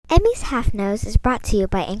Emmy's Half Nose is brought to you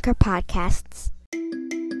by Anchor Podcasts.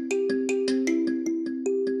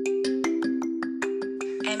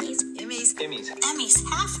 Emmy's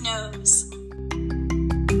Half Nose.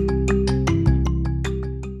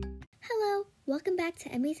 Hello, welcome back to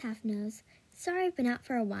Emmy's Half Nose. Sorry I've been out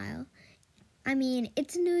for a while. I mean,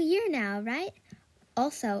 it's a new year now, right?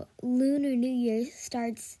 Also, Lunar New Year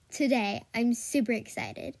starts today. I'm super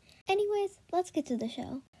excited. Anyways, let's get to the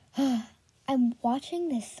show. I'm watching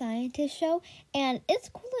this scientist show, and it's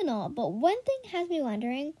cool and all, but one thing has me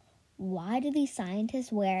wondering, why do these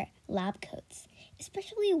scientists wear lab coats,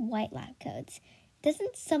 especially white lab coats?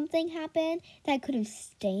 Doesn't something happen that could have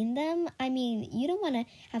stained them? I mean, you don't want to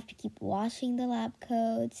have to keep washing the lab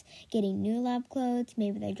coats, getting new lab coats,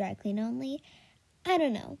 maybe they're dry clean only. I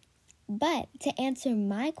don't know. But to answer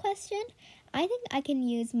my question, I think I can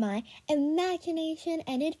use my imagination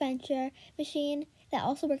and adventure machine that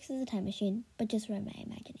also works as a time machine, but just for my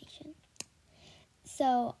imagination.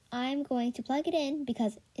 So I'm going to plug it in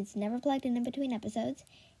because it's never plugged in between episodes,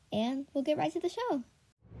 and we'll get right to the show.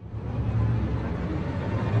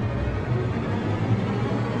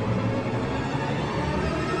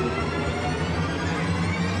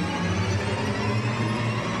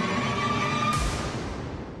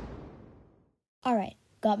 Alright,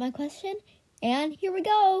 got my question, and here we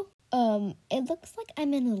go. It looks like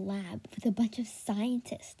I'm in a lab with a bunch of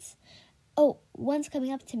scientists. Oh, one's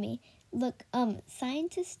coming up to me. Look,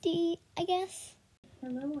 scientisty, I guess.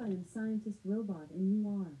 Hello, I am Scientist Robot, and you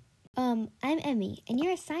are? I'm Emmy, and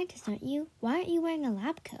you're a scientist, aren't you? Why aren't you wearing a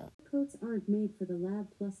lab coat? Coats aren't made for the lab,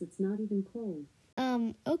 plus it's not even cold.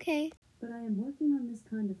 Okay. But I am working on this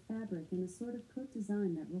kind of fabric and a sort of coat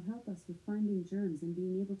design that will help us with finding germs and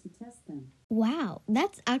being able to test them. Wow,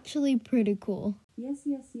 that's actually pretty cool. Yes,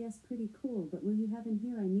 pretty cool, but will you have in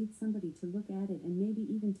here? I need somebody to look at it and maybe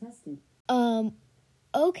even test it.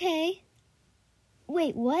 Okay.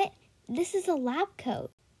 Wait, what? This is a lab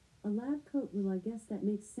coat. A lab coat? Well, I guess that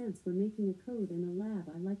makes sense. We're making a coat in a lab.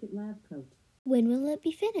 I like it lab coat. When will it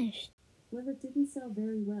be finished? Well, it didn't sell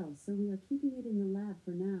very well, so we are keeping it in the lab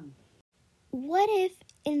for now. What if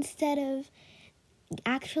instead of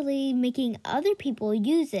actually making other people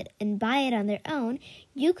use it and buy it on their own,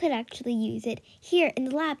 you could actually use it here in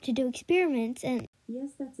the lab to do experiments and...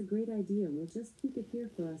 Yes, that's a great idea. We'll just keep it here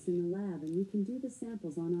for us in the lab, and we can do the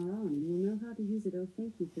samples on our own, and we'll know how to use it. Oh,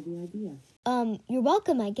 thank you for the idea. You're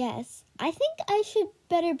welcome, I guess. I think I should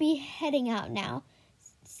better be heading out now.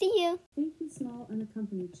 See you. Thank you, small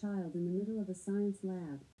unaccompanied child in the middle of a science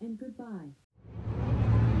lab, and goodbye.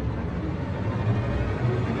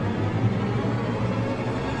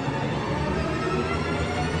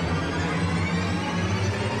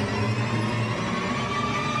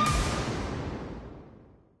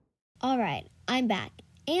 Alright, I'm back.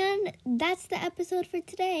 And that's the episode for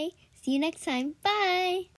today. See you next time.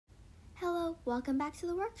 Bye! Hello, welcome back to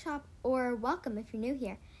the workshop, or welcome if you're new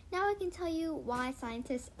here. Now I can tell you why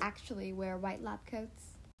scientists actually wear white lab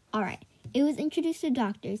coats. Alright, it was introduced to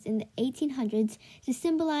doctors in the 1800s to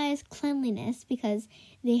symbolize cleanliness because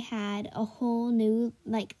they had a whole new,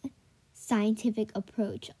 scientific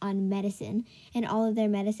approach on medicine, and all of their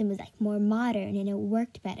medicine was more modern and it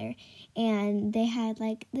worked better, and they had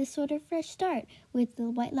this sort of fresh start with the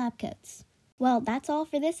white lab coats. Well, that's all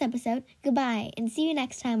for this episode. Goodbye, and see you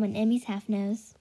next time on Emmy's Half Nose.